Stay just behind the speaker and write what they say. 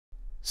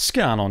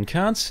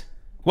ScarnonCunce,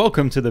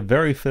 welcome to the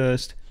very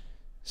first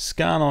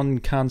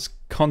ScarnonCunce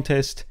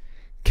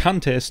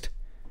contest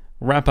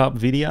wrap-up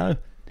video.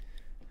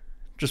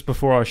 Just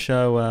before I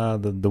show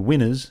the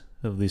winners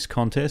of this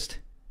contest,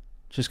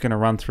 just going to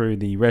run through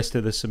the rest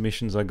of the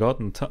submissions I got,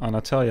 and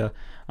I tell you,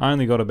 I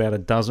only got about a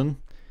dozen,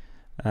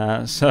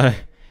 so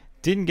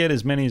didn't get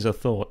as many as I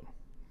thought,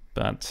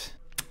 but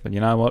you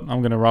know what,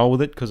 I'm going to roll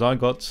with it because I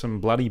got some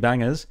bloody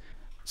bangers.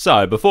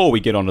 So before we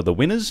get on to the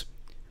winners,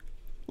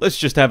 let's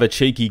just have a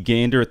cheeky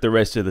gander at the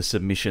rest of the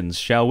submissions,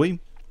 shall we?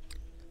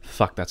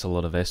 Fuck, that's a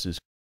lot of S's.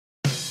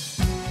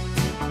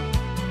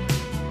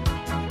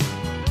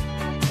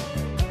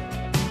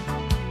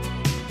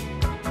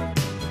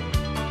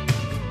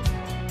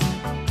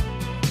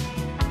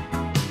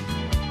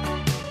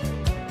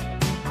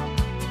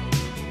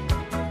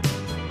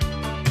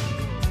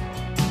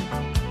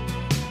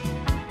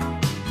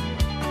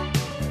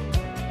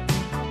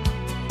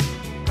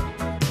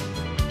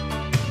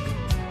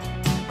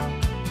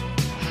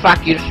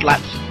 Fuck you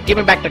sluts. Give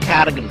me back the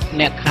cardigan,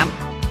 now cunt.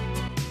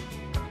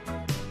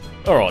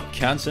 Alright,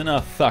 cunts,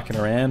 enough fucking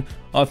around.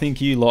 I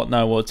think you lot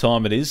know what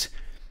time it is.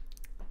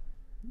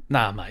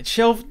 Nah, mate,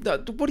 shelve...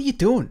 what are you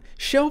doing?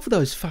 Shelve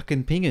those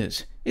fucking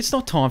pingers. It's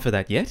not time for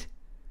that yet.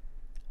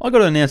 I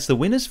gotta announce the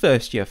winners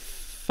first, you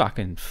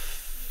fucking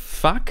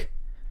fuck.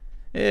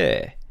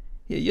 Yeah,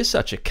 you're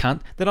such a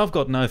cunt that I've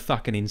got no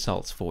fucking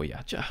insults for you.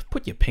 Just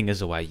put your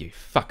pingers away, you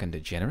fucking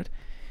degenerate.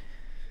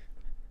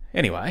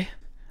 Anyway...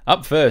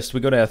 up first, we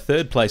got our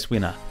third place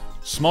winner,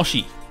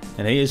 Smoshy,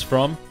 and he is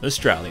from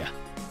Australia.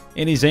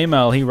 In his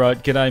email, he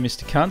wrote, "G'day,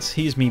 Mr. Cunts.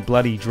 Here's me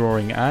bloody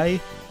drawing A.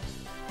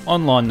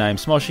 Online name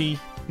Smoshy,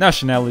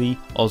 nationality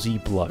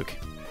Aussie bloke."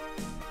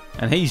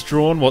 And he's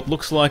drawn what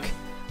looks like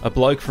a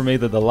bloke from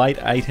either the late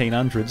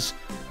 1800s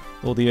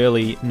or the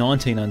early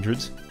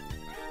 1900s.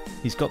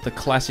 He's got the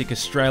classic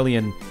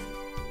Australian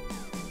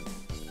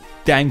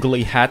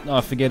dangly hat.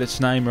 I forget its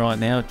name right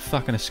now. It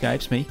fucking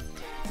escapes me.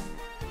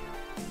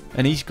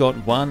 And he's got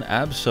one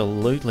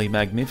absolutely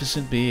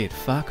magnificent beard.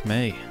 Fuck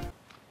me.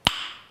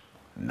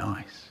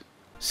 Nice.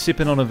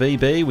 Sipping on a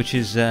VB, which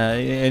is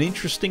an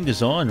interesting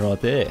design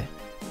right there.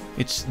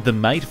 It's the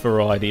mate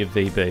variety of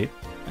VB,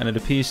 and it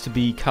appears to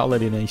be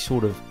coloured in a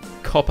sort of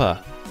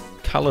copper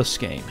colour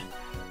scheme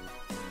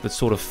that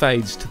sort of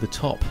fades to the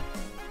top.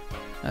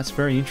 That's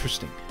very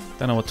interesting.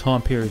 Don't know what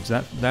time periods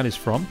that is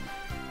from.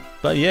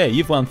 But yeah,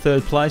 you've won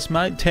third place,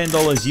 mate. $10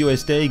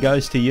 USD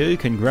goes to you.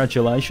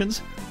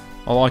 Congratulations.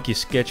 I like your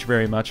sketch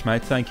very much,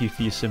 mate. Thank you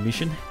for your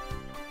submission.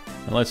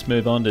 And let's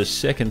move on to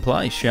second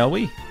place, shall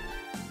we?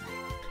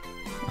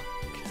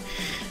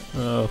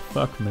 Oh,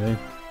 fuck me.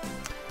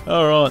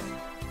 Alright.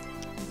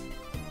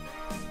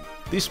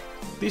 This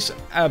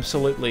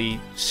absolutely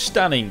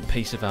stunning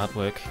piece of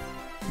artwork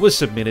was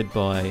submitted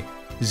by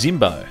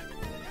Zimbo.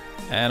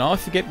 And I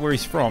forget where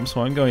he's from,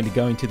 so I'm going to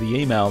go into the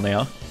email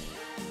now.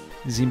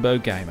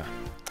 Zimbo Gamer.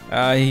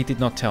 He did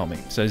not tell me.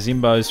 So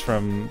Zimbo's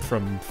from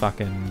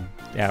fucking...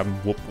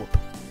 Whoop Whoop.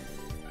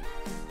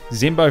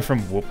 Zimbo from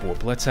Whoop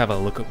Whoop. Let's have a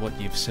look at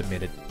what you've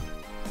submitted.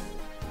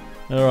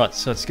 Alright,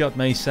 so it's got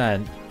me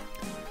saying,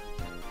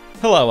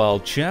 "Hello,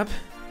 old chap."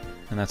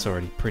 And that's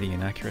already pretty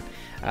inaccurate.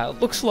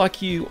 Looks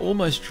like you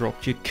almost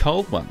dropped your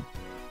cold one.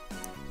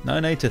 No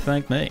need to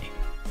thank me.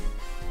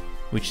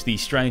 Which the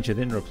stranger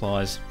then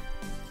replies,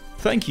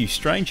 "Thank you,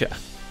 stranger.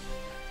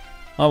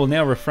 I will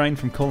now refrain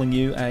from calling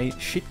you a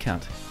shit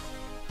cunt.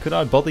 Could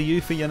I bother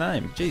you for your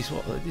name?" Jeez,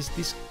 what,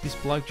 this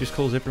bloke just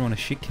calls everyone a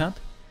shit cunt?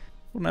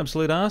 What an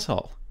absolute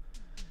asshole.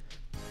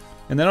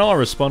 And then I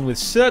respond with,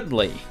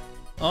 "Certainly,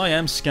 I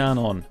am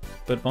Scarnon,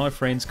 but my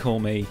friends call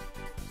me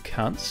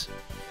cunts."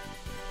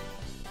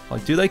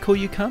 Like, do they call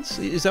you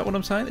cunts? Is that what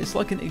I'm saying? It's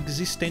like an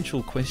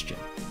existential question.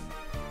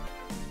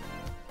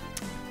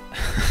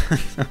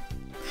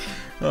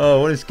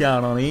 Oh, what is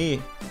going on here?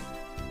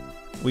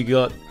 We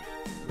got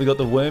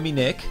the wormy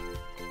neck.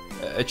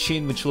 A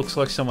chin which looks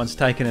like someone's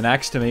taken an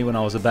axe to me when I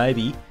was a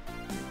baby.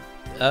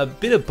 A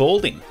bit of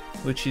balding,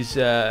 which is,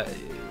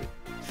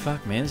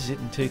 fuck man, this is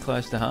hitting too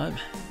close to home.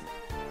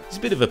 He's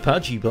a bit of a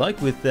pudgy bloke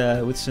with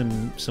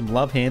some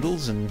love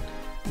handles and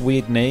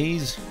weird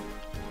knees.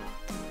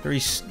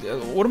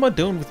 What am I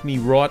doing with me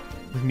right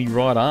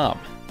arm,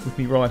 with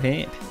me right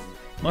hand?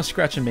 Am I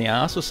scratching my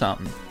ass or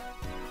something?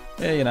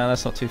 Yeah, you know,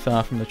 that's not too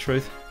far from the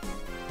truth.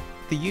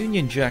 The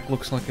Union Jack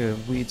looks like a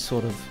weird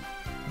sort of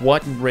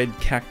white and red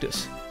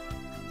cactus.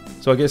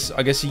 So I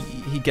guess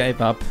he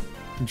gave up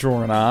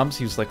drawing arms.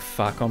 He was like,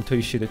 fuck, I'm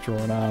too shit at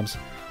drawing arms.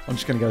 I'm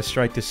just going to go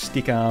straight to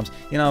stick arms.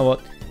 You know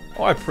what?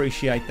 I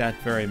appreciate that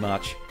very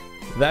much.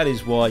 That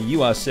is why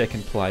you are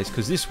second place,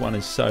 because this one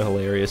is so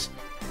hilarious.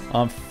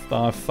 I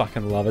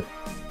fucking love it.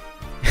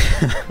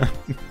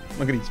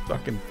 Look at his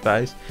fucking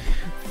face.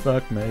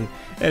 Fuck me.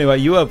 Anyway,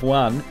 you have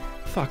won.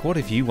 Fuck, what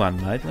have you won,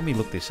 mate? Let me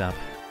look this up.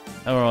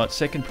 Alright,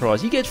 second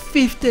prize. You get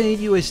 15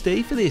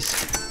 USD for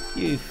this.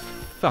 You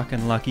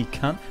fucking lucky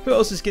cunt. Who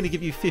else is going to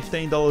give you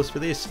 $15 for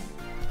this?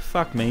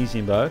 Fuck me,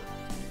 Zimbo.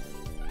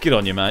 Good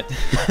on you, mate.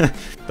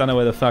 Don't know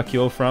where the fuck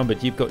you're from,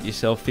 but you've got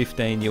yourself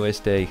 15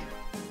 USD.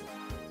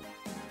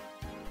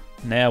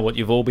 Now what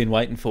you've all been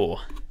waiting for.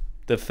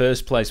 The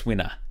first place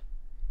winner.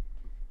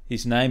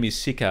 His name is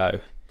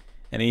Sicko,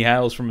 and he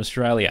hails from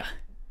Australia.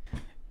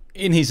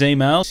 In his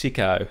email,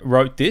 Sicko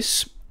wrote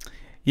this.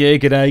 Yeah,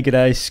 g'day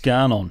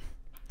Scarnon.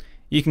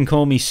 You can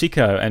call me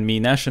Sicko, and me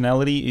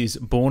nationality is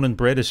born and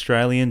bred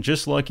Australian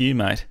just like you,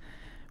 mate.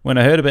 When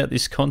I heard about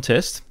this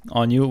contest,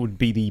 I knew it would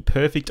be the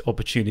perfect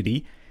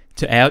opportunity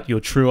to out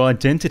your true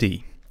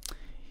identity.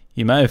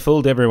 You may have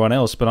fooled everyone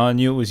else, but I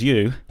knew it was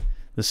you.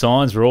 The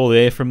signs were all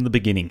there from the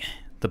beginning.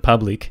 The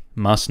public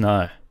must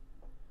know.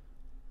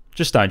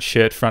 Just don't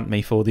shirt front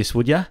me for this,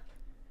 would ya?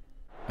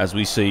 As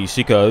we see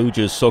Sicko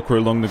just soccer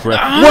along the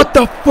ground. What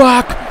the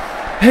fuck?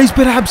 He's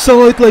been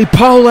absolutely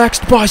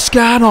poleaxed by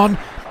Scarnon.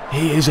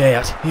 He is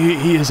out.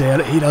 He is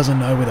out. He doesn't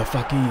know where the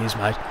fuck he is,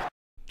 mate.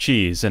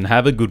 Cheers and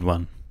have a good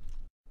one.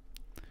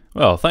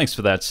 Well, thanks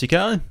for that,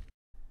 Sicko.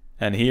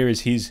 And here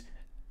is his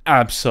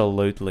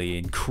absolutely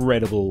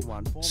incredible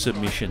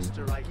submission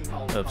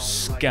of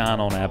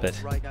Scarnon Abbott.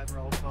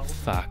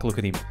 Fuck, look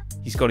at him.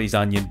 He's got his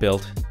onion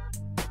belt.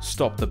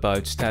 Stop the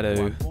boats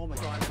tattoo.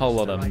 Whole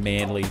lot of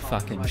manly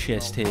fucking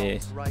chest hair.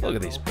 Look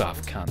at this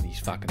buff cunt, these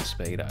fucking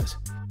speedos.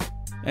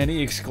 And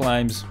he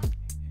exclaims,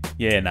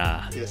 yeah,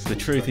 nah, the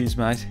truth is,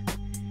 mate,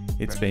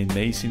 it's been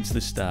me since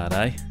the start,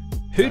 eh?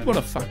 Who'd want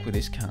to fuck with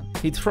this cunt?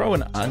 He'd throw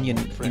an onion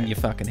in your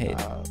fucking head.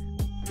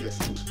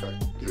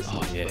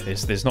 Oh yeah,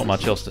 there's not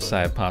much else to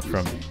say apart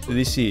from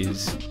this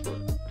is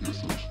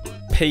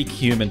peak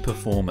human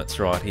performance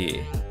right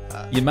here.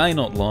 You may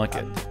not like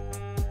it,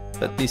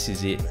 but this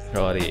is it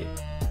right here.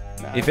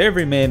 If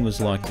every man was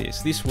like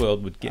this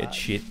world would get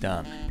shit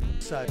done.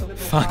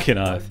 Fucking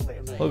oath.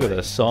 Look at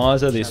the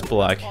size of this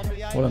bloke.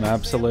 What an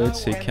absolute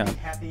sick cunt.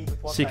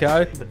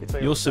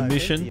 Sicko, your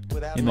submission,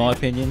 in my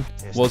opinion,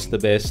 was the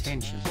best.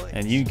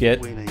 And you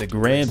get the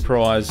grand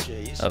prize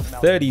of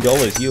 $30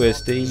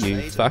 USD,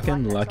 you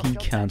fucking lucky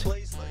cunt.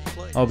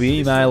 I'll be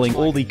emailing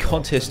all the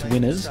contest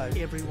winners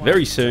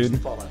very soon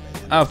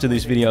after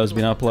this video has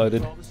been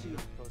uploaded.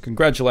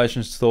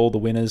 Congratulations to all the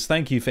winners.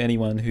 Thank you for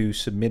anyone who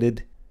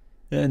submitted.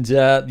 And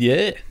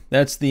yeah,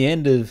 that's the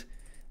end of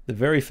the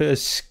very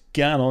first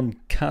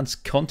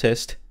ScarnonCunce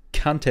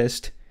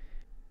contest.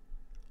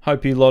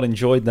 Hope you lot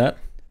enjoyed that.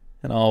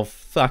 And I'll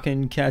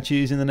fucking catch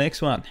yous in the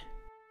next one.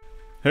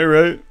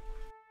 Hooroo!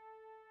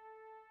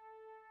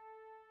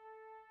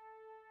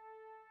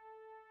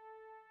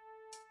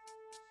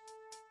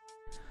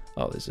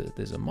 Oh,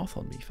 there's a moth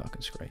on me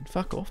fucking screen.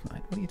 Fuck off,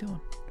 mate. What are you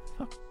doing?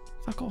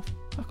 Fuck off.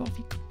 Fuck off,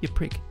 you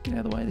prick. Get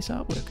out of the way of this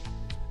artwork.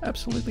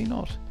 Absolutely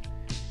not.